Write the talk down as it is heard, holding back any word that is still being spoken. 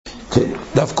כן,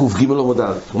 דף ק"ג עמוד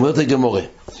א', אומרת הגמרא,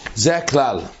 זה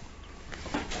הכלל.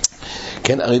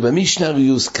 כן, הרי במשנה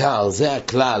יוזכר, זה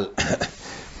הכלל,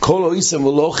 כל עושה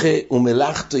מלאכה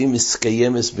ומלאכתו היא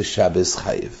מסקיימת בשבס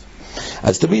חייב.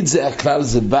 אז תמיד זה הכלל,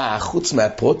 זה בא, חוץ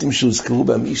מהפרוטים שהוזכרו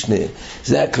במשנה,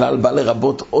 זה הכלל בא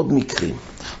לרבות עוד מקרים.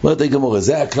 אומרת הגמרא,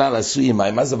 זה הכלל עשוי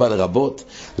מים, מה זה בא לרבות?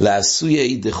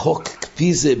 לעשוי דחוק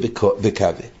כפיזה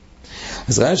בקווה.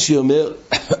 אז רש"י אומר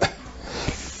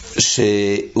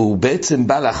שהוא בעצם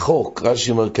בא לחוק,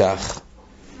 רש"י אומר כך,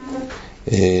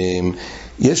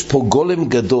 יש פה גולם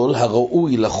גדול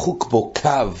הראוי לחוק בו קו,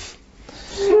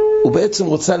 הוא בעצם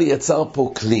רוצה לייצר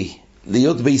פה כלי,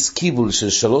 להיות בהסקיבול של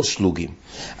 3 שלוגים,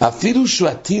 אפילו שהוא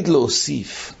עתיד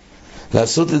להוסיף,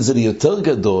 לעשות את זה ליותר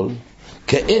גדול,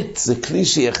 כעת זה כלי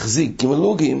שיחזיק עם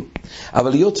הלוגים,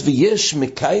 אבל להיות ויש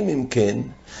מקיימים כן,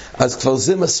 אז כבר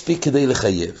זה מספיק כדי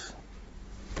לחייב.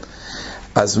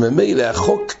 אז ממילא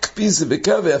החוק כפיזה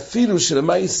בקווה, אפילו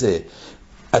שלמעשה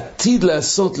עתיד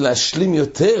לעשות להשלים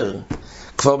יותר,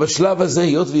 כבר בשלב הזה,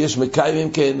 היות ויש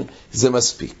מקיימים כן, זה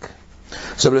מספיק.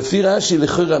 עכשיו לפי רש"י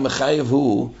לכאורה המחייב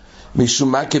הוא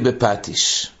משום מכה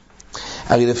בפטיש.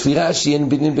 הרי לפי רש"י אין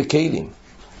בינים בכלים.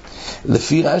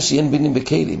 לפי רש"י אין בינים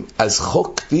בכלים. אז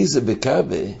חוק כפיזה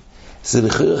בקווה זה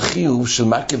לכאורה חיוב של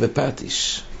מכה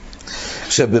בפטיש.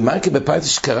 עכשיו במכה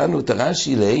בפטיש קראנו את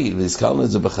הרש"י לעיל, והזכרנו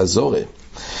את זה בחזורה,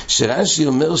 שרש"י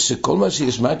אומר שכל מה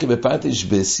שיש מכה בפטיש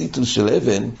בסיטול של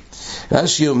אבן,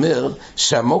 רש"י אומר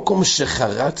שהמוקום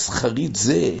שחרץ חריץ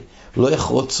זה לא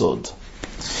יחרוץ עוד.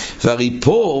 והרי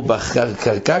פה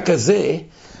בקרקע כזה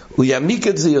הוא יעמיק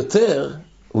את זה יותר,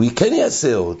 הוא כן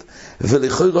יעשה עוד,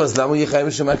 ולכאורה אז למה הוא יהיה חייב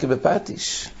מכה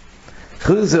בפטיש?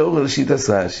 לכאורה זה אור לשיטת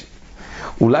רש"י.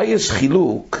 אולי יש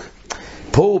חילוק,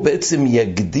 פה הוא בעצם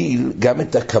יגדיל גם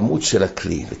את הכמות של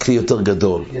הכלי, לכלי יותר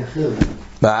גדול.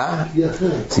 מה?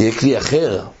 זה יהיה כלי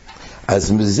אחר.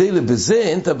 אז בזה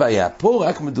אין את הבעיה. פה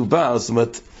רק מדובר, זאת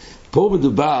אומרת, פה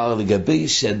מדובר לגבי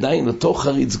שעדיין אותו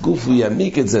חריץ גוף הוא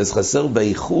יעמיק את זה, אז חסר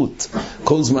באיכות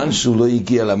כל זמן שהוא לא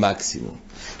יגיע למקסימום.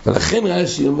 ולכן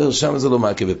רש"י אומר שם זה לא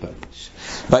מכה בפטיש.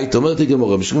 בית אומרת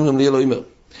הגמרא, משום גמליאל לא אומר,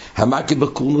 המכה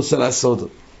בקורנוס על הסודו.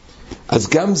 אז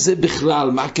גם זה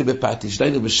בכלל מכה בפטיש.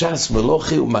 דיינו בש"ס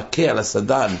מלאכה הוא מכה על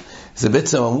הסדן, זה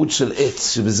בעצם עמוד של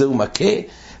עץ שבזה הוא מכה,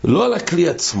 לא על הכלי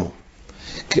עצמו.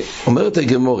 אומרת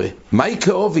הגמרא, מהי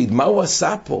כעובד? מה הוא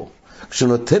עשה פה? כשהוא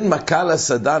נותן מכה על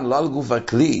הסדן, לא על גוף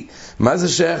הכלי, מה זה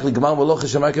שייך לגמר מלאכה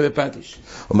שמכה בפטיש?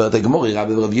 אומרת הגמרא,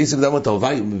 רב יוסף דאמר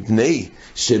תרווה, מפני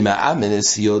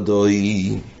שמאמנס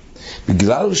יודוי,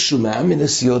 בגלל שהוא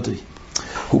מאמנס יודוי,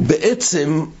 הוא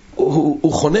בעצם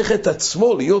הוא חונך את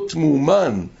עצמו להיות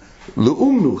מאומן,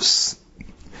 לאומנוס.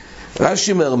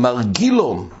 רש"י אומר,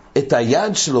 מרגילום את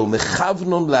היד שלו,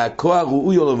 מכוונון להכוח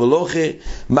ראוי או למלוכה,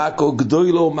 מקו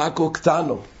גדולו, מקו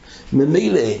קטנו.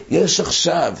 ממילא יש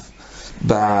עכשיו,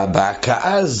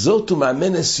 בהכאה הזאת הוא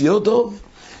מאמן את יודוב,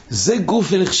 זה גוף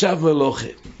ונחשב מלוכה.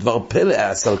 דבר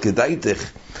פלא, אסל כדאיתך,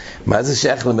 מה זה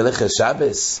שייך למלך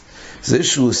השבס? זה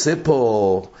שהוא עושה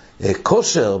פה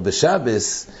כושר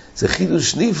בשבס, זה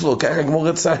חידוש נפלא, ככה הגמרא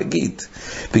רצה להגיד.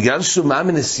 בגלל שהוא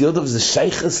מאמן את יודוב זה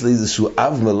שייכס לאיזשהו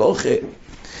אב מלוכה.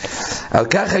 על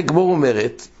כך הגמרא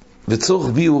אומרת, וצורך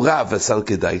ביאור רב אסל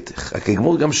כדאיתך.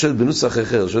 הגמרא גם שואל בנוסח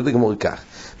אחר, שואל הגמרא כך,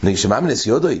 בני שמאמן את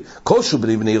יודוי, קושו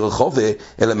בני רחובה,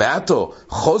 אלא מעטו,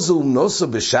 חוזו ומנוסו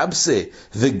בשבסה,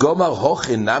 וגומר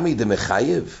הוכן נמי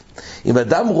דמחייב. אם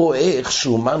אדם רואה איך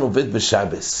שאומן עובד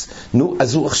בשבס, נו,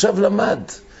 אז הוא עכשיו למד,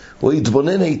 הוא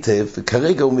התבונן היטב,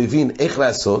 וכרגע הוא מבין איך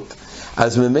לעשות,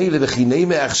 אז ממילא וכיני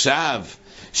מעכשיו,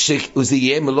 שזה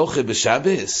יהיה מלוכה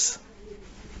בשבס.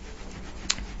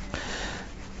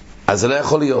 אז זה לא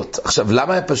יכול להיות. עכשיו,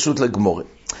 למה היה פשוט לגמור?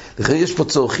 לכן יש פה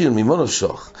צורכיון ממונו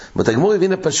שוך. זאת הגמור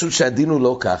הבינה פשוט שהדין הוא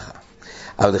לא ככה.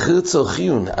 אבל לכן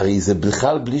צורכיון, הרי זה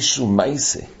בכלל בלי שום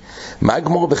מייסה. מה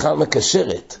הגמור בכלל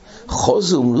מקשרת?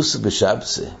 חוזו ומנוסה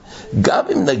בשבסה. גם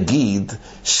אם נגיד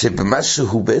שבמה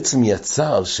שהוא בעצם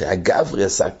יצר, שהגברי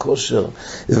עשה כושר,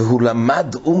 והוא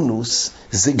למד אומנוס,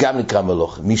 זה גם נקרא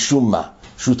מלוכה. משום מה?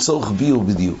 שהוא צורך ביור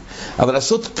בדיוק. אבל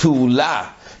לעשות פעולה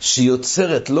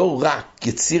שיוצרת לא רק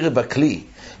יצירה בכלי,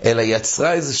 אלא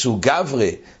יצרה איזשהו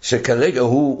גברי שכרגע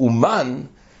הוא אומן,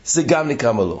 זה גם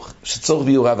נקרא מלוכה, שצורך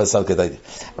ביורה ועשר כדאי.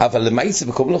 אבל למעשה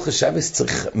בכל מלוכה שבס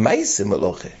צריך מעשה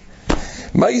מלוכה.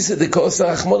 מעשה דקאוסר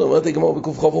רחמון, אומרת הגמרא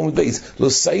בקוף חוב עמוד בייס, לא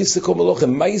סייס כל מלוכה,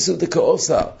 מעשה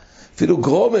דקאוסר, אפילו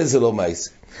גרומה זה לא מעשה.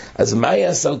 אז מה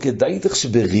יעשה על כדאי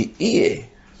שבראייה,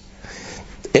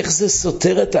 איך זה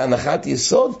סותר את ההנחת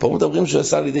יסוד? פה מדברים שהוא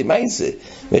עשה על ידי מעשה,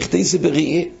 ואיך תעשה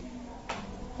בראייה?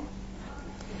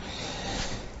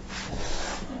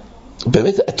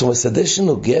 באמת, תומס הדשן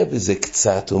נוגע בזה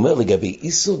קצת, הוא אומר, לגבי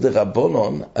איסור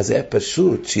דרבנון, אז זה היה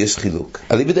פשוט שיש חילוק.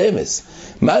 אליבא דאמס,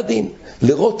 מה הדין?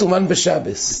 לראות אומן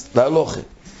בשבס, להלוכה.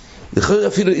 לכן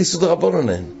אפילו איסור דרבנון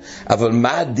אין. אבל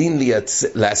מה הדין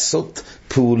לעשות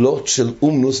פעולות של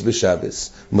אומנוס בשבס?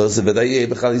 הוא אומר, זה ודאי יהיה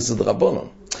בכלל איסור דרבנון.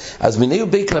 אז מיני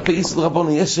ובי כלפי איסור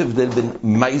דרבנון יש הבדל בין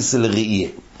מייס לראייה.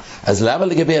 אז למה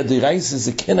לגבי הדרייס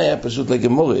זה כן היה פשוט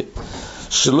לגמורה,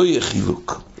 שלא יהיה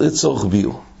חילוק, לצורך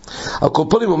ביור.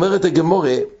 הקופולים אומרת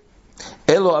הגמורה,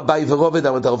 אלו אביי ורובד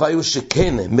המדרוויו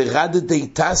שכן, מרדדי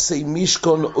תעשי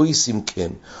משכון אויסים כן.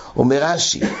 אומר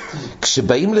רש"י,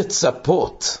 כשבאים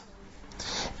לצפות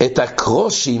את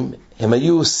הקרושים, הם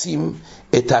היו עושים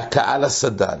את הקהל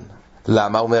הסדן.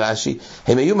 למה? אומר רש"י,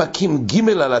 הם היו מקים ג'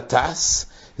 על התס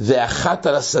ואחת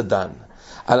על הסדן.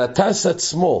 על התס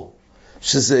עצמו,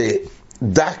 שזה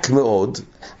דק מאוד,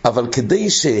 אבל כדי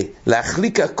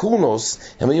להחליק הקורנוס,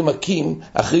 הם היו מקים,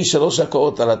 אחרי 3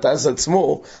 הקאות על התס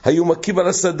עצמו, היו מקים על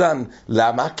הסדן.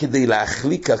 למה? כדי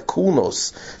להחליק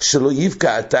הקורנוס, שלא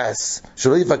יבקע התס,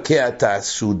 שלא יבקע התס,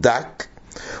 שהוא דק,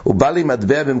 הוא בא לי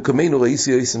מטבע במקומנו,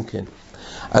 ראיסי יויסם כן.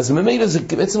 אז ממילא זה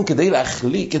בעצם כדי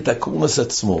להחליק את הקורנוס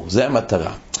עצמו, זה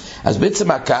המטרה. אז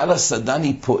בעצם הקהל הסדן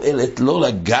היא פועלת לא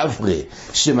לגברי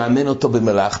שמאמן אותו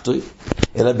במלאכתו,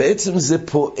 אלא בעצם זה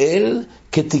פועל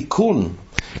כתיקון,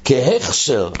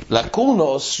 כהכשר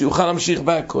לקורנוס שיוכל להמשיך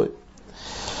בהכל.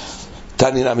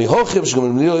 תנינא מהוכם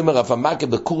שגמליאל אומר רב עמקה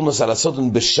בקורנוס על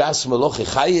הסודן בש"ס מלוכה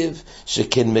חייב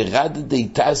שכן מרדדי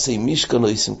תעשי משכון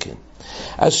אויסים כן.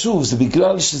 אז שוב, זה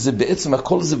בגלל שזה בעצם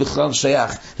הכל זה בכלל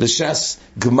שייך לש"ס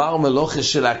גמר מלוכה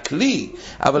של הכלי,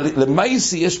 אבל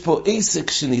למעשה יש פה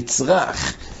עסק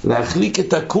שנצרך להחליק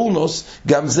את הקורנוס,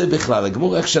 גם זה בכלל.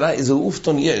 הגמור רק שאלה איזה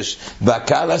אופטון יש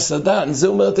בקהל הסדן, זה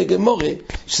אומרת הגמורה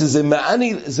שזה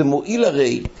מעני, זה מועיל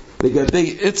הרי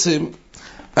לגבי עצם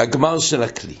הגמר של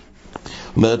הכלי.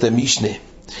 אומרת המשנה,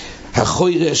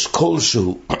 החוירש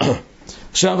כלשהו.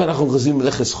 עכשיו אנחנו חוזרים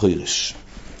מלכס חוירש.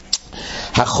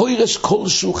 החוירש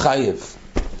כלשהו חייב.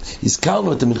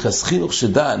 הזכרנו את המלכס חינוך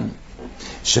שדן,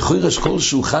 שחוירש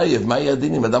כלשהו חייב. מה יהיה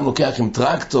הדין אם אדם לוקח עם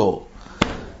טרקטור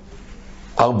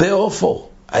הרבה אופו?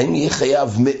 האם יהיה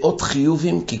חייב 100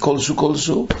 חיובים כי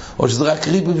כלשהו, או שזה רק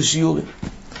ריבי ושיעורים?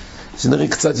 זה נראה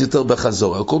קצת יותר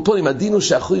בחזור. על כל פעמים הדין הוא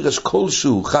שהחוירש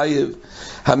כלשהו חייב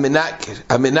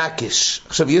המנקש.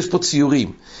 עכשיו יש פה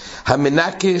ציורים.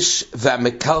 המנקש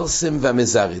והמקרסם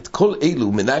והמזרת. כל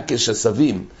אלו מנקש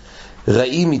הסבים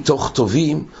רעים מתוך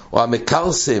טובים, או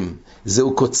המקרסם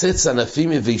זהו קוצץ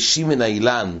ענפים יבשים מן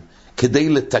האילן כדי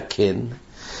לתקן,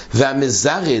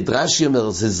 והמזרד רש"י אומר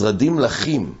זה זרדים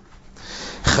לחים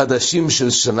חדשים של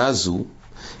שנה זו,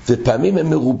 ופעמים הם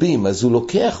מרובים, אז הוא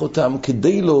לוקח אותם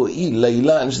כדי להועיל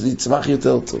לאילן שזה יצמח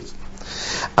יותר טוב.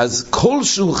 אז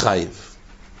כלשהו חייב,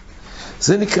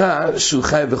 זה נקרא שהוא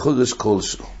חייב בחוירש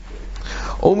כלשהו,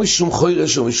 או משום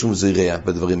חוירש או משום זרע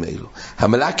בדברים האלו.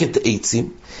 המלאקת עצים,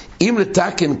 אם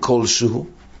לתקן כלשהו,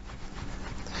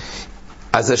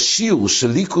 אז השיעור של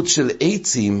ליקוד של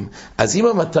עצים, אז אם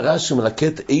המטרה של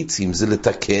מלאקת עצים זה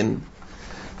לתקן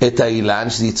את האילן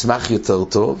שזה יצמח יותר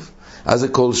טוב, אז זה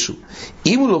כלשהו.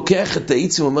 אם הוא לוקח את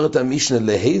העצים, אומרת המשנה,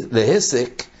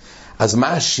 להסק, אז מה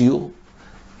השיעור?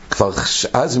 כבר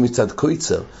אז מצד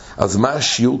קויצר, אז מה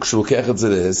השיעור כשהוא לוקח את זה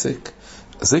להסק?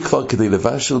 זה כבר כדי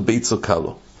לבשל ביצו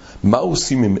קלו. מה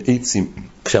עושים עם עצים?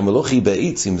 כשהמלוכי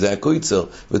בעצים, זה הקויצר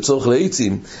וצורך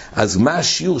לעצים, אז מה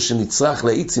השיעור שנצרך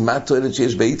לעצים? מה התועלת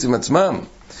שיש בעצים עצמם?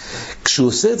 כשהוא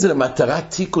עושה את זה למטרת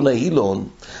תיקון האילון,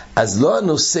 אז לא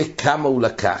הנושא כמה הוא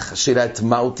לקח, השאלה את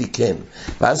מה הוא תיקן,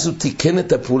 ואז הוא תיקן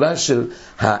את הפעולה של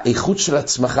האיכות של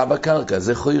הצמחה בקרקע,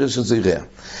 זה חוירש של זרע.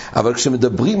 אבל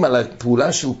כשמדברים על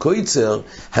הפעולה של קויצר,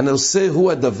 הנושא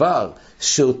הוא הדבר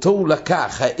שאותו הוא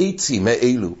לקח, העצים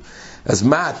האלו. אז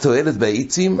מה התועלת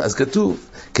בעצים? אז כתוב,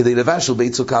 כדי לבשל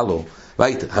ביצו קלו.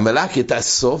 המלאקת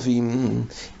הסובים,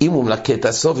 אם הוא מלאקת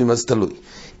הסובים אז תלוי.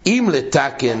 אם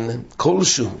לתקן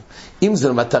כלשהו, אם זה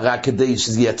למטרה כדי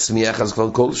שזה יצמיח אז כבר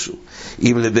כלשהו.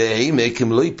 אם לבהמה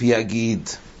כמלוא פי יגיד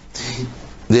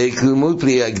וכמלוא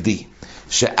פי יגדי,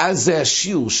 שאז זה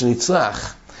השיעור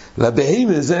שנצרך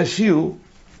לבהמה, זה השיעור.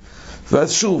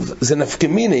 ואז שוב, זה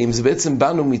נפקמינה, אם זה בעצם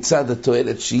באנו מצד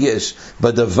התועלת שיש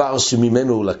בדבר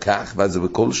שממנו הוא לקח, ואז זה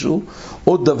בכלשהו,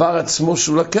 או דבר עצמו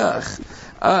שהוא לקח,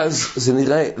 אז זה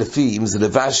נראה לפי, אם זה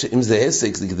לבש, אם זה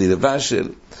עסק, זה כדי לבשל,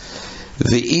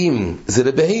 ואם זה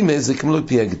לבהמה, זה כמו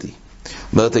לפי יגדי.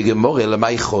 אומרת הגמורה,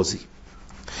 למאי חוזי.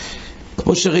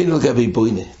 כמו שראינו לגבי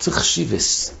בוינה, צריך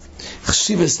חשיבס.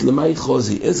 חשיבס למאי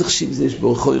חוזי. איזה חשיבס יש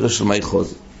בו חוירש למאי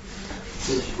חוזי?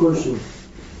 כלשהו.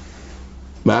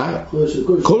 מה?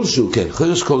 כלשהו, כן,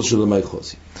 חורש כלשהו למי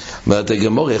חוזי. אומרת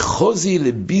הגמורה, חוזי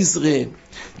לביזרה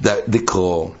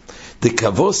דקרו,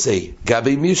 דקבוסי,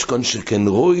 גבי משכון שכן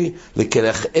רוי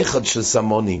לכלך אחד של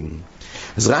סמונים.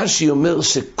 אז רש"י אומר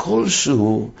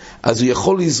שכלשהו, אז הוא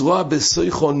יכול לזרוע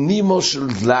בסויכו נימו של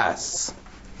דלס.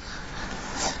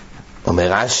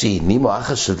 אומר רש"י, נימו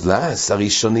אחר של דלס,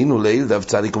 הראשונים ולעיל דף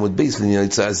צדיק עמוד בייס, לעניין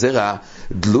יצא הזרע,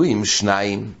 דלויים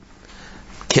שניים,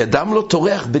 כי אדם לא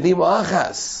תורח בנימו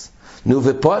אחס. נו,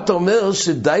 ופה אתה אומר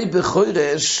שדי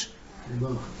בחורש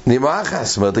נימו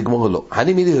אחס. אומרת הגמרא לא,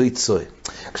 אני מילי הוא יצוי.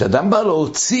 כשאדם בא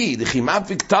להוציא, לכי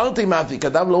מאפיק, תרתי מאפיק,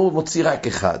 אדם לא מוציא רק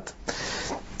אחד.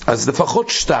 אז לפחות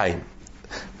שתיים,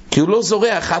 כי הוא לא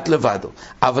זורע אחת לבדו.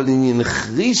 אבל אם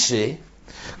ינחרישה,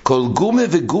 כל גומה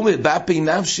וגומה באפי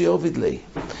נפשי עובד לי.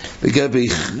 לגבי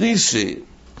חרישה,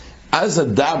 אז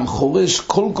אדם חורש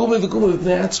כל גומה וגומה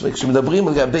בפני עצמי. כשמדברים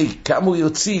לגבי כמה הוא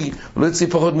יוציא, הוא לא יוציא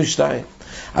פחות משתיים.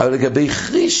 אבל לגבי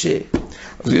חרישה,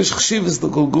 אז יש חשיב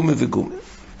את כל גומה וגומה.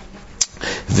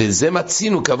 וזה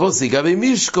מצינו כבוסי לגבי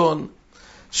משכון,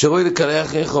 שרואי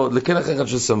לקלח אחד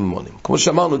של סממונים. כמו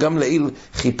שאמרנו, גם לעיל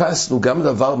חיפשנו גם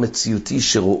דבר מציאותי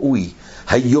שראוי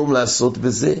היום לעשות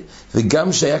בזה,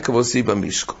 וגם שהיה כבוסי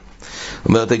במשכון.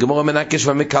 אומרת הגמרא מנקש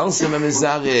ומקלסם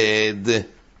המזרד,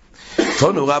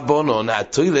 תונו רבונו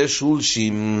נעתוי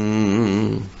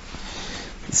לשולשים,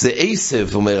 זה עשב,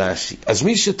 אומר רש"י. אז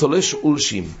מי שתולש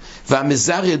אולשים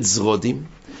והמזרד זרודים,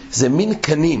 זה מין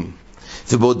קנים,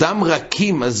 ובעודם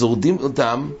רכים אז זורדים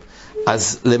אותם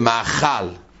אז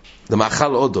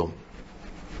למאכל אודום.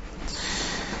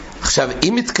 עכשיו,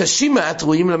 אם מתקשים מעט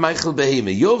רואים למייכל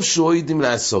בהימה, יוב שהוא יודעים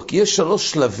לעסוק. יש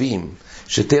 3 שלבים,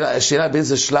 השאלה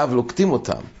באיזה שלב לוקטים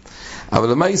אותם. אבל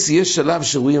למעשה יש שלב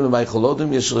שרואים למייכל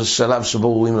אודום, יש שלב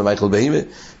שבו רואים למייכל בהימה,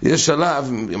 יש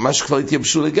שלב, מה שכבר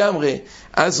התייבשו לגמרי,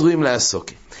 אז רואים לעסוק.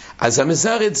 אז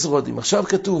המזרד זרודים. עכשיו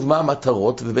כתוב מה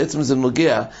המטרות, ובעצם זה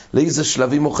נוגע לאיזה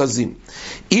שלבים אוחזים.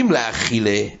 אם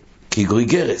להאכילה, כגרוי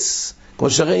גרס, כמו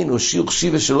שראינו, שיוך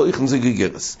שיבה שלא יכם זה גרוי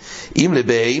גרס. אם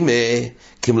לבהימה,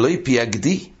 כמלוי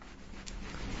פיאגדי.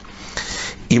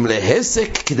 אם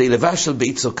להסק, כדי לבשל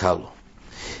ביצו קלו.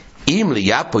 אם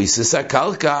ליפו יססה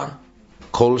קרקע,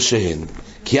 כל שהן.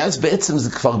 כי אז בעצם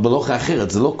זה כבר בלוחה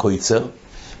אחרת, זה לא קויצר.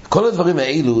 כל הדברים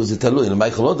האלו זה תלוי,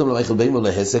 למייכל אודם, למייכל בהימה,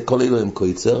 להסק, כל אלו הם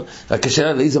קויצר, רק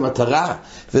השאלה לאיזו מטרה,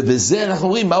 ובזה אנחנו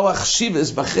אומרים, מהו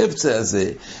החשיבס בחפצה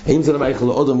הזה, האם זה למייכל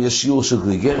אודם יש שיעור של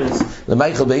גרוי גרס,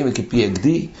 למייכל בהימה כפי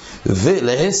הגדי,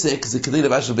 ולהסק זה כדי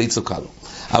לבשל ביצו קלו.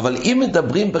 אבל אם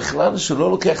מדברים בכלל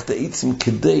שלא לוקח את העצים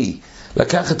כדי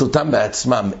לקחת אותם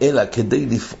בעצמם, אלא כדי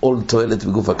לפעול תועלת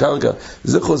בגוף הקרקע,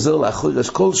 זה חוזר לאחורש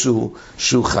כלשהו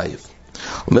שהוא חייב.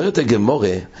 אומרת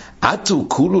הגמורה, עטו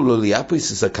כולו לא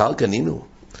ליאפויס הקרקע נינו.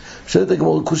 שואלת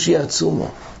הגמורה, קושי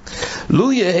עצומו.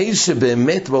 לו יהיה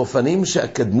שבאמת באופנים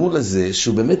שהקדמו לזה,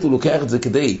 שהוא באמת הוא לוקח את זה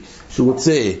כדי שהוא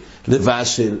רוצה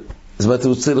לבשל, זאת אומרת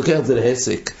הוא רוצה לוקח את זה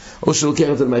להסק, או שהוא לוקח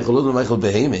את זה למייכלות ולמייכל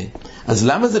בהימה, אז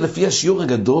למה זה לפי השיעור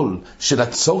הגדול של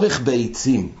הצורך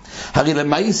בעצים? הרי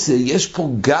למעשה יש פה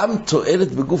גם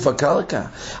תועלת בגוף הקרקע,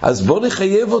 אז בוא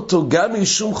נחייב אותו גם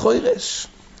משום חורש.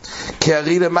 כי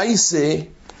הרי למעשה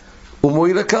הוא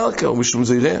מועיל לקרקע, או משום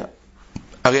זרע.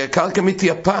 הרי הקרקע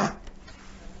מתייפה.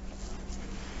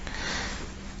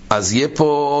 אז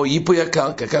ייפוי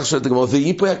הקרקע, כך שואלת הגמורה,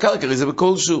 וייפוי הקרקע, הרי זה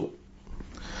בכל שהוא.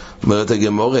 אומרת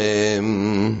הגמורה,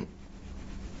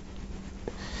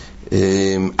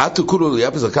 עטו כולו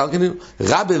ליאפוס הקרקע נינו,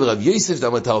 רבי ורב יוסף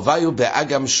דאמרת הרוויו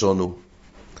באגם שונו.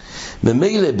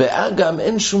 ממילא באגם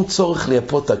אין שום צורך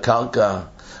לייפות הקרקע,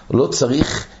 הוא לא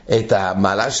צריך את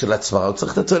המעלה של הצוואר, הוא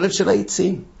צריך את התועלת של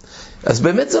העצים. אז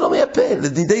באמת זה לא מייפה,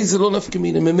 לדידי זה לא נפקא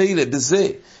מינה, ממילא בזה,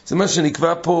 זה מה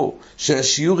שנקבע פה,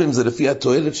 שהשיעורים זה לפי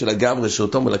התועלת של הגמרי,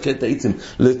 שאותו מלקט את העצים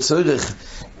לצורך,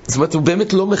 זאת אומרת, הוא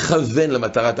באמת לא מכוון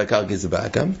למטרת הקרקע, זה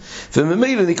באגם,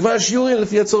 וממילא נקבע השיעורים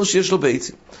לפי הצורך שיש לו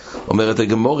בעצים. אומרת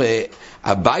הגמורה,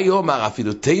 אביי אומר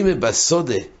אפילו תימה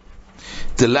בסודה,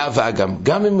 תלה ואגם,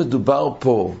 גם אם מדובר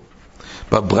פה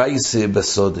בברייס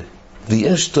בסודה,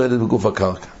 ויש תועלת בגוף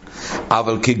הקרקע,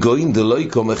 אבל כגוין דלוי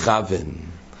כה מכוון.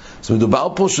 אז מדובר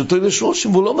פה שתועלת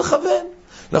לשורשים והוא לא מכוון.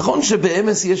 נכון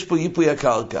שבאמס יש פה ייפוי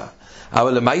הקרקע,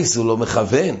 אבל למעשה הוא לא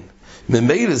מכוון.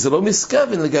 ממילא זה לא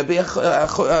מסכוון לגבי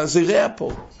הזרע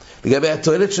פה, לגבי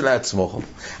התועלת של עצמו.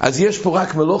 אז יש פה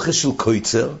רק מלוכה של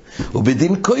קויצר,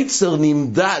 ובדין קויצר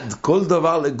נמדד כל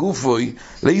דבר לגופוי,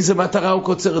 לאיזה מטרה הוא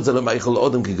קוצר את זה, למייכל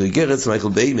אודם כגוי גרץ, למייכל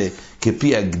בהימה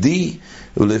כפי הגדי,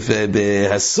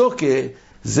 ובהסוקה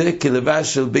זה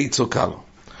כלבש של ביצו קלו.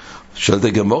 שואלת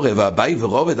הגמורה, והבאי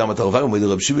ורובד המטרבר ומועד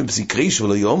רב שמעון פסיקריש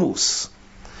ולא יומוס.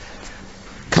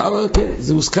 כמה, כן,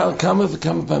 זה הוזכר כמה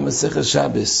וכמה פעמים מסכת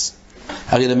שבס.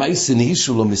 הרי למעשה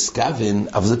נישהו לא מסכוון,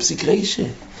 אבל זה פסיק רישה.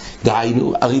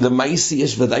 דהיינו, הרי למעשה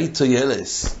יש ודאי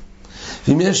תוילס.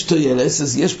 ואם יש תוילס,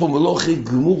 אז יש פה מלוכי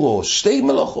גמורו, שתי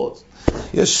מלוכות.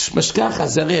 יש משכחה,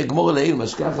 זה הרי הגמור לעיל,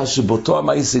 משכחה שבאותו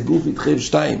המעשה גוף יתחייב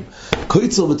 2.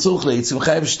 קויצר וצורך לעצים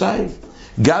חייב 2.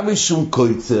 גם משום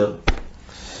קויצר,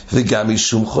 וגם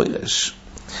משום חוירש.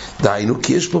 דהיינו,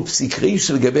 כי יש פה פסיק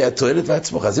רישה לגבי התועלת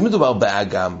והצמחה. אז אם מדובר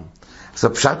באגם, אז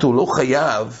הפשט הוא לא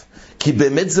חייב, כי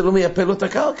באמת זה לא מייפה לו את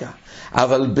הקרקע.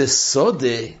 אבל בסודה,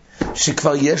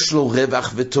 שכבר יש לו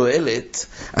רווח ותועלת,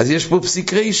 אז יש פה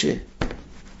פסיק רישה.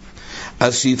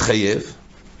 אז שיתחייב.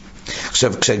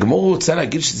 עכשיו, כשהגמור רוצה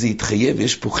להגיד שזה יתחייב,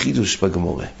 יש פה חידוש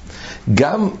בגמורה.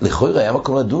 גם לכאורה היה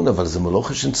מקום לדון, אבל זה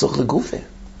מלוכה שנצורך לגופה.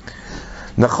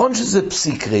 נכון שזה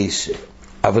פסיק רישה,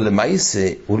 אבל למעשה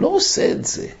הוא לא עושה את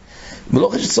זה.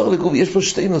 מלוכה שצורך לגופה, יש פה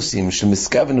שתי נושאים,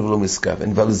 שמסכוון ולא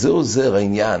מסכוון, ועל זה עוזר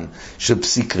העניין של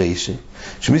פסיק רישה.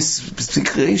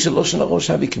 שפסיק רישה לא של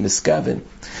הראש אבי כמסכוון.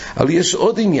 אבל יש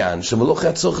עוד עניין שמלוכה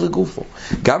הצורך לגופו.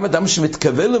 גם אדם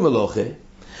שמתכוון למלוכה,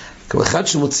 כמו אחד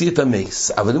שמוציא את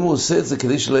המייס, אבל אם הוא עושה את זה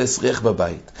כדי שלא יסריח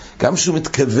בבית, גם שהוא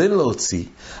מתכוון להוציא,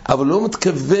 אבל לא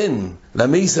מתכוון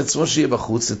למייס עצמו שיהיה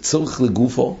בחוץ, זה צורך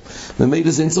לגופו,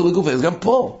 ומילא זה אין צורך לגופו, אז גם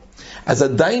פה. אז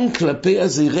עדיין כלפי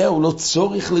הזירע הוא לא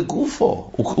צורך לגופו,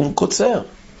 הוא קוצר.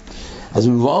 אז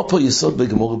מבואר פה יסוד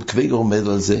בגמור, בקוויגר עומד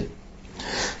על זה,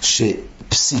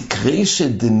 שפסיק רישה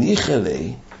דניח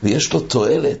אלי, ויש לו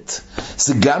תועלת,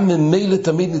 זה גם ממילא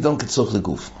תמיד נידון כצורך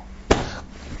לגופו.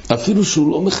 אפילו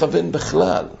שהוא לא מכוון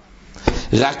בכלל.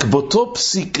 רק באותו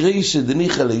פסיק רישה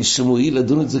דניח אלי, שמועיל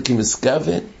לדון את זה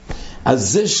כמסכוון, אז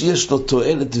זה שיש לו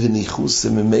תועלת וניחוס,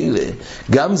 זה ממילא,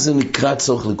 גם זה נקרא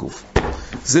צורך לגופו.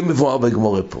 זה מבואר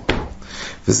בגמורה פה.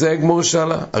 וזה הגמורה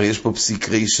שאלה, הרי יש פה פסיק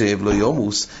רישה ולא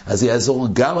יומוס, אז זה יעזור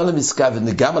גם על המסכוון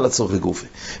וגם על הצורך לגופה.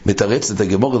 מתרץ את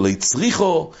הגמורה לא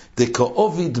יצריכו,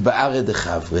 דקאוביד בערה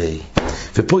דחברי.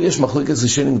 ופה יש מחלוקת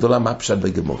ראשונים גדולה מה פשט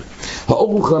בגמורה.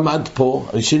 האורוך למד פה,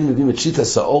 הראשונים מביאים את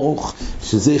שיטס האורוך,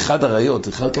 שזה אחד הראיות,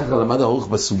 ככה למד האורוך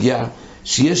בסוגיה,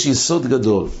 שיש יסוד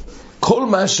גדול. כל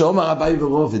מה שאומר אביי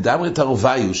ורוב ודאמר את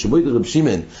הרוויו שבו ידרב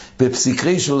שימן בפסיק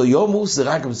רישה לא יומוס, זה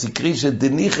רק בפסיק רישה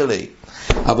דניח אלי.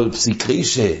 אבל פסיק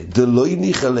רישה דלא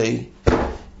יניח אלי,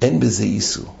 אין בזה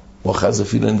איסור. או אחז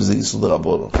אפילו אין בזה איסור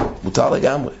דרבנו. מותר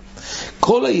לגמרי.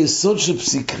 כל היסוד של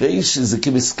פסיק רישה זה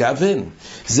כמסכוון,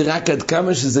 זה רק עד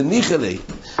כמה שזה ניח אלי.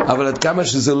 אבל עד כמה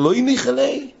שזה לא יניח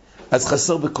אלי, אז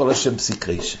חסר בכל השם פסיק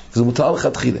רישה. זה מותר לך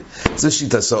תחילה. זה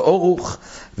שיטס האורוך,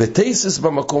 ותייסס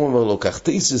במקום אומר לו כך.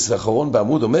 תייסס האחרון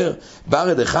בעמוד אומר,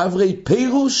 בערה דחברי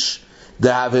פירוש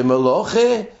דהווה מלוכה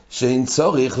שאין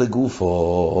צורך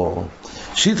לגופו.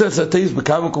 שיטס התייס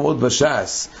בכמה מקומות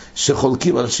בש"ס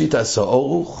שחולקים על שיטס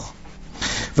האורוך,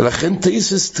 ולכן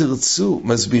תייסס תרצו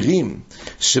מסבירים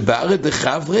שבערה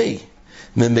דחברי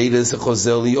ממילא זה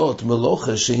חוזר להיות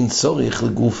מלוכה שאין צורך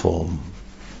לגופו.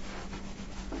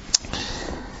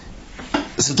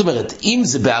 זאת אומרת, אם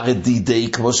זה בערה דידי,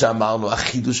 כמו שאמרנו,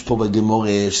 החידוש פה בגמורה,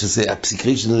 שזה הפסיק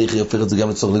רישה דניח אלי, הופך את זה גם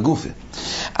לצורך לגופה.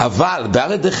 אבל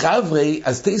בערה דחברי,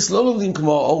 אז תייס לא לומדים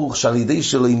כמו האורוך, שעל ידי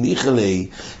שלא יניח אלי,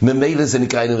 ממילא זה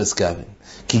נקרא אינו מסכוון.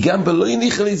 כי גם בלא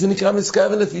יניח אלי זה נקרא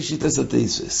מסכוון לפי שיטס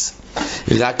התייסס.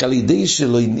 רק על ידי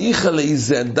שלא יניח אלי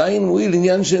זה עדיין מועיל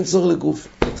עניין שאין צורך לגופה.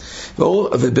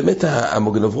 ובאמת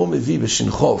המגן אברהם מביא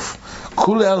בשנחוף,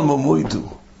 כולי על ממוידו,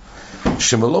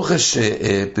 שמלוכה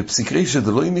שבפסיק רישה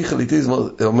דלא יניח אלי,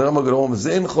 אומר המגן אברהם,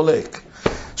 זה אין חולק,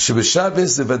 שבשבת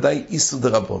זה ודאי איסור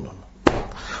דרבנן.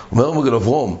 אומר המגן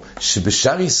אברהם,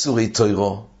 שבשאר איסורי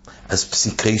תוירו, אז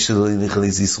פסיק רישה דלא יניח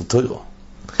אלי זה איסור תוירו.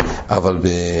 אבל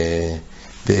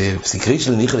בפסיק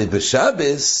רישה דלא יניח אלי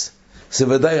בשבת, זה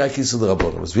ודאי רק איסור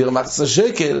דרבנן. מסביר מחצה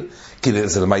שקל, כי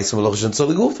זה למה איסור מלוכה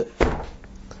שנצור לגופה.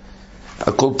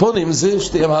 הקולפונים זה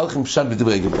שתי המהלכים פשט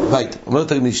בדברי גמרא. בית,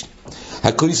 אומרת המשנה,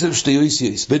 הכויסף שתי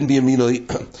יויסיוס, בין בימינוי,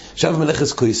 עכשיו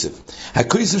מלאכת כויסף,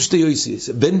 הכויסף שתי יויסיוס,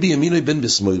 בין בימינוי, בין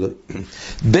בשמאלוי,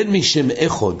 בין משם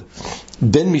אחד,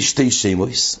 בין משתי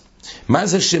שמויס. מה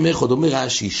זה שם אחד? אומר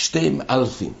רש"י,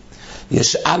 2,000.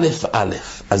 יש א' א',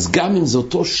 אז גם אם זה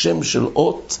אותו שם של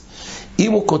אות,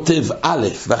 אם הוא כותב א',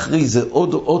 ואחרי זה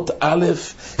עוד אות א',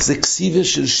 זה כסיבה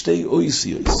של שתי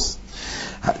יויסיוס.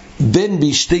 בין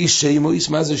בשתי שמויס,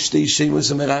 מה זה שתי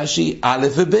שמויס? אומר רש"י, א'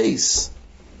 ובייס.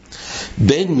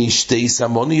 בין משתי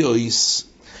סמוניויס,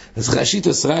 אז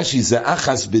ראשיתס רש"י זה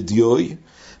אחס בדיוי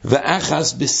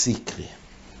ואחס בסיקרי.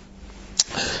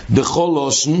 בכל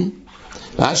לושן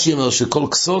רש"י אומר שכל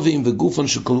כסובים וגופן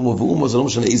של כל אומה ואומה, זה לא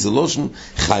משנה איזה לושן,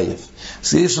 חייב.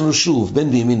 אז יש לנו שוב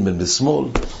בין בימין בין בשמאל,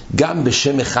 גם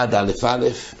בשם אחד א' א',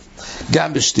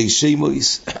 גם בשתי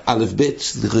שמויס, א' ב',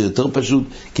 זה יותר פשוט,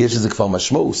 כי יש לזה כבר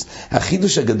משמעוס.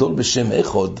 החידוש הגדול בשם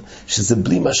אחד, שזה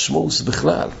בלי משמעוס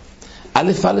בכלל.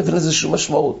 א' אין לזה שום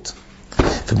משמעות.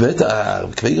 ובאמת,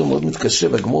 הכבאי מאוד מתקשה,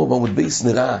 והגמור בעמוד בייס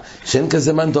נראה שאין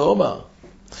כזה מן דאומר.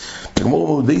 הגמור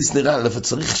בעמוד בייס נראה,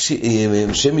 צריך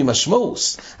שם עם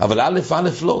משמעוס, אבל א'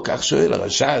 לא, כך שואל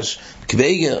הרשש,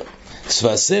 כבאי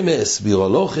צבא סמס,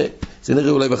 בירולוכה, זה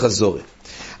נראה אולי בחזורת.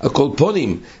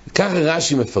 הקולפונים, ככה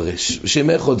רש"י מפרש, שם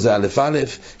אחד זה א',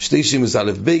 שתי שמוס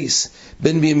א' בייס,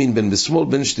 בין בימין בין בשמאל,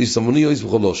 בין שתי סמוניוס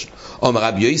וחולוש. אומר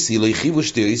רבי יוסי, לא יחיבו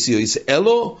שתי יוסי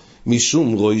אלו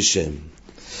משום רוי שם.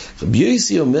 רבי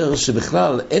יוסי אומר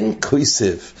שבכלל אין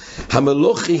כסף,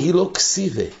 המלוכי היא לא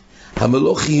כסיבה,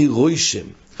 המלוכי היא רוי שם.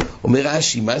 אומר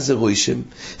רש"י, מה זה רוי שם?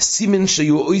 סימן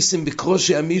שהיו עושים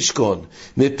בקרושי המשכון,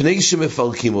 מפני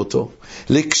שמפרקים אותו,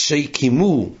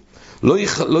 לקשיקימו,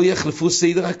 לא יחלפו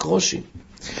סדר הקרושים.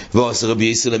 ועושה רבי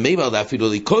יוסי למימר, אפילו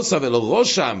לקוסה ולא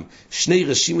ראשם, שני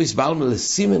ראשים הסברנו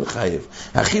לסימן חייב.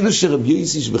 החידוש של רבי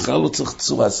יוסי שבכלל לא צריך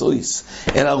צורה סויס,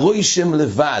 אלא רוי שם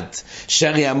לבד,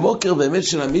 שהרי המוקר באמת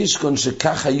של המשכון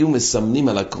שכך היו מסמנים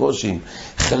על הקרושים,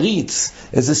 חריץ,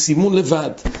 איזה סימון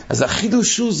לבד. אז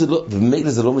החידוש הוא,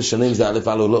 במילא זה לא משנה אם זה א'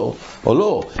 או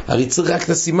לא, הרי צריך רק את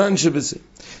הסימן שבזה.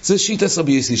 זה שיטת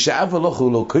רבי יוסי, שהאב מלוכי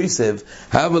הוא לא כסף,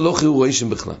 האב מלוכי הוא רוי שם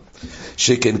בכלל.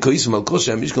 שכן כסף על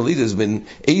קרושי המשכון לידס בין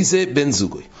איזה בן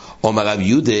זוגוי. אומר רב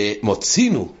יהודה,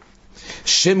 מוצינו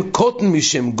שם קוטן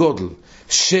משם גודל,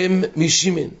 שם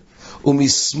משמן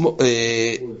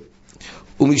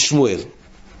ומשמואל.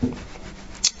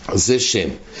 זה שם.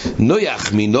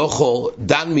 נויח מנוחו,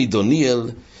 דן מדוניאל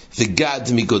וגד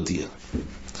מגודיאל.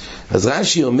 אז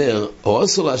רש"י אומר, או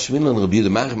אסור להשמין לנו רבי יהודה,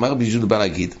 מה רבי יהודה בא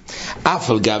להגיד? אף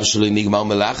על גב שלא נגמר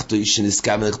מלאכתו,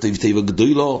 שנזכה מלאכתו וטבע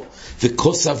גדולו,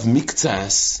 וכוסף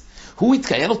מקצס, הוא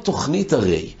היה לו תוכנית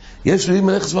הרי, יש לי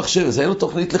מלאכת מחשב, אז היה לו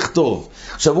תוכנית לכתוב.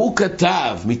 עכשיו הוא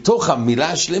כתב, מתוך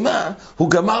המילה השלמה, הוא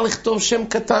גמר לכתוב שם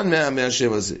קטן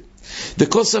מהשם הזה.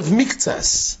 וכוסף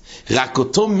מקצס, רק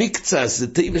אותו מקצס, זה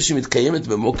טבע שמתקיימת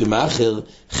במוקם האחר,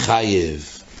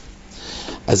 חייב.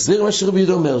 אז זה מה שרבי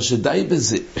יהודה אומר, שדי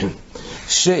בזה,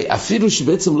 שאפילו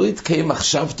שבעצם לא יתקיים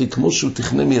מחשבתי כמו שהוא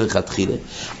תכנן מלכתחילה,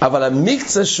 אבל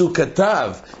המקצה שהוא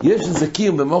כתב, יש לזה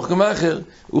קיר במוקם האחר,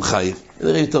 הוא חייב.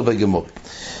 נראה יותר בגמור.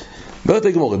 בעוד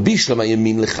הגמור, בישלם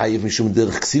הימין לחייב משום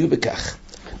דרך כסיב בכך.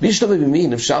 בישלם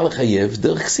הימין אפשר לחייב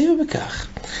דרך כסיב בכך.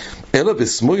 אלא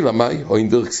בשמאל למי, או עם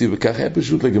דרך כסיב בכך, היה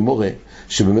פשוט לגמור,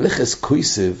 שבמלאכת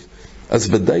כסף, אז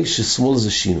ודאי ששמאל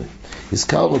זה שינוי.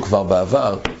 הזכרנו כבר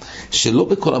בעבר, שלא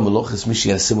בכל המלאכת מי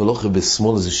שיעשה מלאכה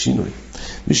בשמאל זה שינוי.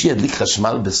 מי שידליק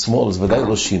חשמל בשמאל זה ודאי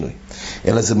לא שינוי.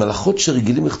 אלא זה מלאכות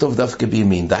שרגילים לכתוב דווקא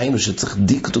בימין. דהיינו שצריך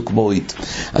דיקטוק מועיט.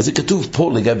 אז זה כתוב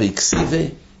פה לגבי כסיבה,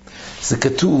 זה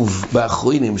כתוב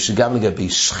באחרונים שגם לגבי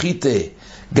שחיתה,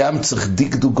 גם צריך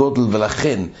דיקדוק גודל,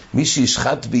 ולכן מי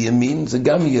שישחט בימין זה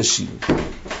גם יהיה שינוי.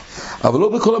 אבל לא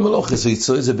בכל המלאכת, זה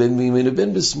יצא זה בין בימין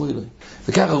ובין בשמאל.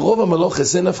 וככה רוב המלאכת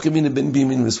זה נפקא מינה בין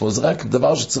בימין ובשמאל, זה רק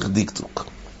דבר שצריך דיקטוק.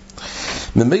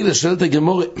 ממילא שואלת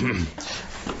הגמרא,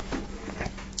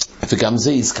 וגם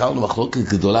זה הזכרנו מחלוקת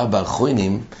גדולה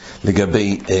באחרונים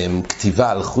לגבי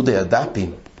כתיבה על חודי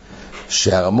הדפים,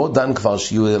 שהרמות דן כבר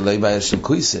שיהיו אלי בעיה של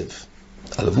כסף,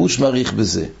 הלבוש מעריך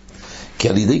בזה, כי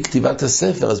על ידי כתיבת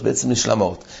הספר אז בעצם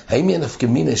נשלמות. האם יהיה נפקא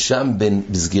מינה שם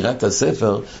בסגירת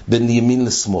הספר בין ימין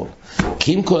לשמאל?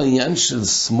 כי אם כל העניין של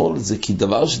שמאל זה כי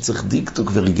דבר שצריך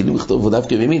דיקטוק ורגילים לכתוב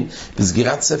דווקא בימין,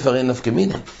 בסגירת ספר אין נפקא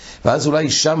מינה, ואז אולי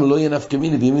שם לא יהיה נפקא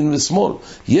מינה בימין ושמאל.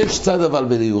 יש צד אבל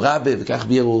בליורבה, וכך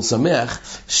בירור שמח,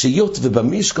 שיות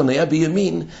ובמשכון היה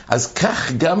בימין, אז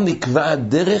כך גם נקבע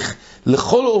הדרך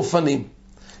לכל האופנים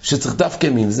שצריך דווקא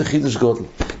ימין. זה חידוש גודל,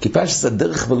 כי פשוט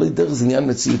הדרך ולא דרך זה עניין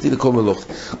מציאותי לכל מלוך.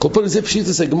 כל פעם זה פשוט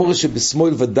זה הגמורה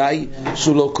שבשמאל ודאי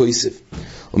שהוא לא כסף.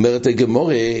 אומרת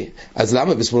הגמורה, אז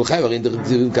למה בשמאל חייב? הרי דרך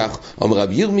כך אומר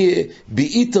רב ירמיה,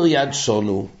 באיתר יד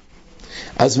שונו.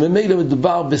 אז ממילא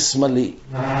מדובר בשמאלי,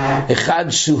 אחד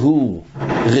שהוא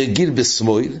רגיל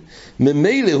בשמאל,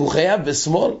 ממילא הוא חייב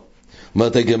בשמאל.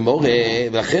 אומרת הגמורה,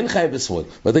 ולכן חייב בשמאל.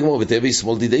 אומרת הגמורה, ותביא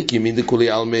שמאל דידי, כי ימין דכולי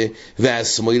עלמה,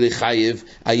 והשמאל לחייב,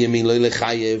 הימין לא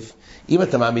לחייב. אם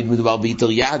אתה מעמיד מדובר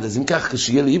ביתר יד, אז אם כך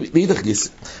כשיהיה לידך גיס,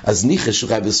 אז ניחש שהוא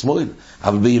חייב בשמאל,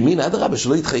 אבל בימין עד רבה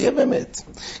שלא יתחייב באמת.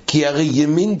 כי הרי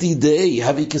ימין דידי,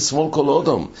 הביא כשמאל כל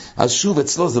אודום, אז שוב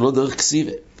אצלו זה לא דרך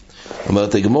כסיבה.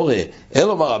 אומרת הגמורה,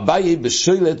 אלו אמר אביי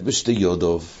בשולט בשתי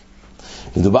יודוב.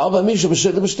 מדובר במישהו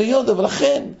בשולט בשתי יודוב,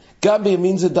 ולכן גם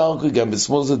בימין זה דרכו, גם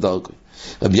בשמאל זה דרכו.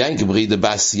 רבי ינקה ברידה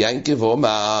בס ינקה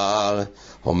ואומר,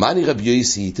 אומני רבי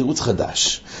יוסי, תירוץ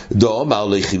חדש. דו אמר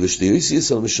לא יחי בשתי יוסי,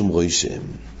 יסל משום רוי שם.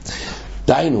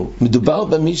 דיינו, מדובר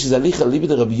במי שזה הליך אליבא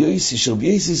דרבי יוסי, שרבי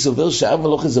יוסי סובר שאב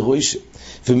מלוכה זה רוישה,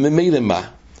 וממילא מה?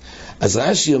 אז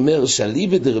רש"י אומר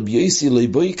שאליבא דרבי יוסי לא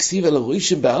יבואי כסיב אלא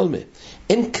רוישה בעלמה.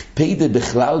 אין קפידה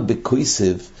בכלל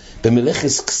בכויסב,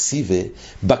 במלאכס כסיבה,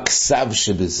 בכסב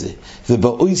שבזה,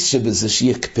 ובאויס שבזה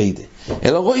שיהיה קפידה.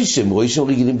 אלא רוישם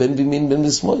רגילים בין בימין בין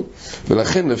בשמאל.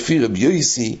 ולכן לפי רבי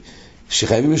יוסי,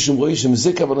 שחייבים משום רוישם,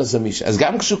 זה כוונה זמיש. אז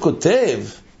גם כשהוא כותב,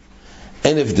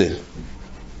 אין הבדל.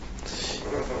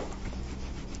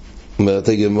 אומרת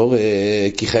הגמור,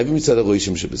 כי חייבים מצד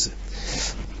הרוישם שבזה.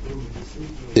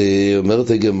 אומרת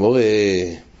הגמור,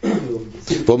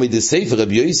 פה מדי ספר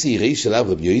רבי יוסי, ריש עליו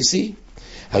רבי יוסי,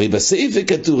 הרי בספר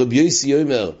כתוב רבי יוסי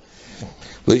אומר,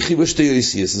 לא יחיבו שתי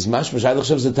יוסיס, אז משמע שעד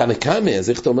עכשיו זה תנא קמא, אז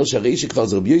איך אתה אומר שהריש כבר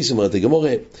זה רבי יוסי, אומרת הגמור,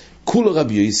 כולו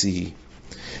רבי יוסי.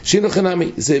 שינו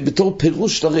חנמי, זה בתור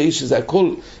פירוש לריש, שזה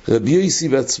הכל רבי יוסי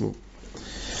בעצמו.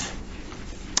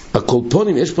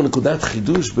 הקולפונים, יש פה נקודת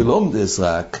חידוש בלומדס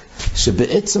רק,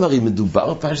 שבעצם הרי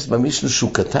מדובר פשוט במשנה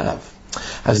שהוא כתב.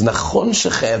 אז נכון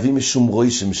שחייבים משום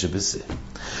רוישם שבזה,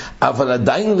 אבל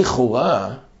עדיין לכאורה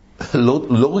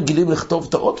לא רגילים לכתוב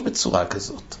את האות בצורה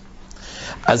כזאת.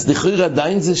 אז לכאורה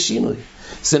עדיין זה שינוי.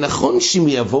 זה נכון שאם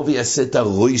יבוא ויעשה את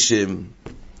הרוישם,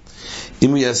 אם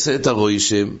הוא יעשה את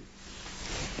הרוישם,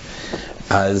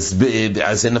 אז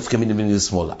זה נפקא מינה בין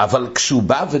לשמאל. אבל כשהוא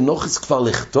בא ונוחס כבר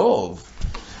לכתוב,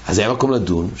 אז היה מקום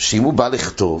לדון, שאם הוא בא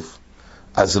לכתוב,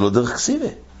 אז זה לא דרך כסיבה.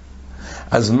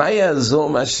 אז מה יעזור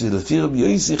מה שלפי רבי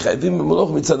יוסי חייבים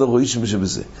במלוך מצד הרוישם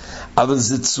שבזה? אבל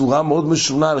זו צורה מאוד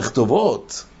משונה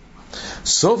לכתובות.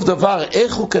 סוף דבר,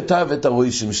 איך הוא כתב את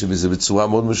הרוישם שבזה בצורה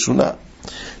מאוד משונה?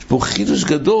 יש פה חידוש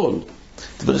גדול.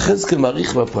 דבר חזקאל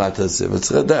מעריך בפרט הזה,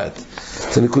 וצריך לדעת.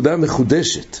 זו נקודה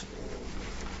מחודשת.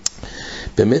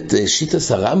 באמת,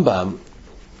 שיטס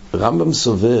הרמב"ם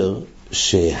סובר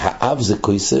שהאב זה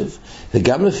כויסב,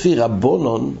 וגם לפי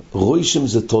רבונון, רוישם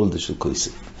זה תולדה של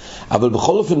כויסב. אבל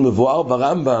בכל אופן מבואר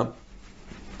ברמב"ם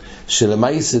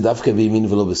שלמעשה דווקא בימין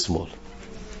ולא בשמאל.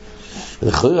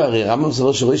 לכאורה הרי רמב"ם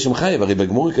סובר שרוישם חייב, הרי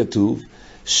בגמור כתוב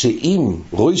שאם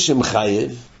רוישם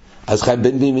חייב, אז חייב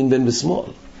בין בימין בין בשמאל.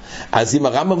 אז אם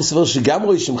הרמב"ם סובר שגם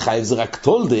רוישם חייב זה רק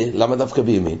תולדה, למה דווקא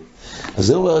בימין? אז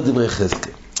זה אומר דברי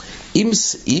חזקאל.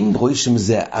 אם רוישם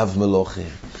זה האב מלוכה,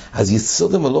 אז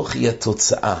יסוד המלוכה היא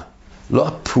התוצאה, לא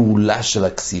הפעולה של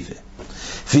הכסיבה.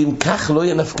 ואם כך לא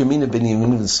יהיה נפקא מינה בין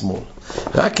ימין ושמאל.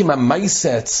 רק אם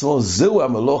המייסה עצמו זהו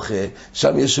המלוכה,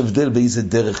 שם יש הבדל באיזה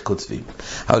דרך כותבים.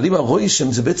 אבל אם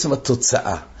הרוישם זה בעצם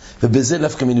התוצאה, ובזה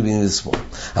נפקא מינה בין ימין ושמאל.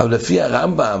 אבל לפי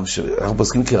הרמב"ם, שאנחנו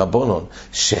פוסקים כרבונון,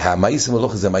 שהמייסה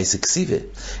מלוכה זה המייסה כסיבה,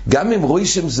 גם אם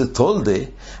רוישם זה תולדה,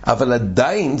 אבל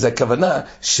עדיין זה הכוונה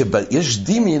שיש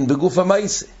דמיין בגוף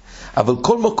המייסה. אבל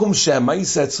כל מקום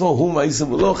שהמייסה עצמו הוא מייסה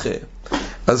מלוכה,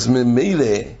 אז ממילא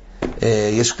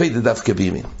יש קפידה דווקא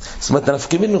בימין. זאת אומרת,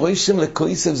 נפקא מינה רוישם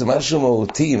לכויסב זה משהו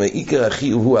מהותי, אם העיקר הכי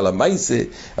הוא על המייסה,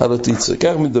 על התיצור.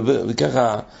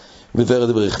 וככה מדבר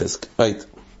דברי חזקאל.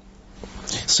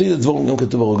 סויד הדבורים גם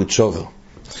כתוב ברוגת שובר.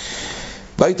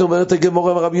 בית אומרת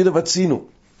הגמורה רבי יהודה מצינו.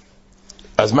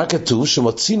 אז מה כתוב?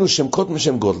 שמצינו שם קודם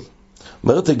שם גודל.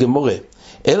 אומרת הגמורה,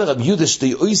 אלא רבי יהודה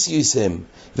שתי אויסיוס הם,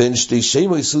 ואין שתי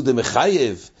שם אויסו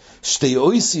דמחייב, שתי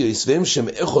אויסיוס והם שם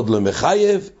אחד לא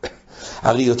מחייב,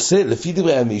 הרי יוצא לפי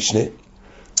דברי המשנה,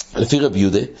 לפי רבי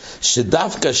יהודה,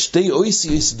 שדווקא שתי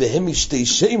אויסיוס והם שתי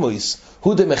שם אויס,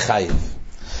 הוא דמחייב.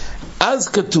 אז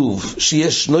כתוב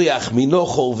שיש נויח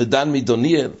מנוחור ודן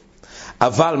מדוניאל,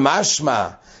 אבל משמע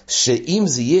שאם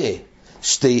זה יהיה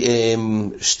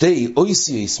שתי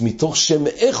אויסיוס מתוך שם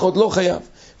אחד לא חייב.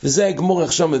 וזה הגמור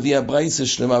עכשיו מביא הברייתא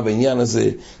שלמה בעניין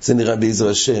הזה, זה נראה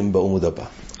בעזרת השם בעמוד הבא.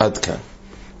 עד כאן.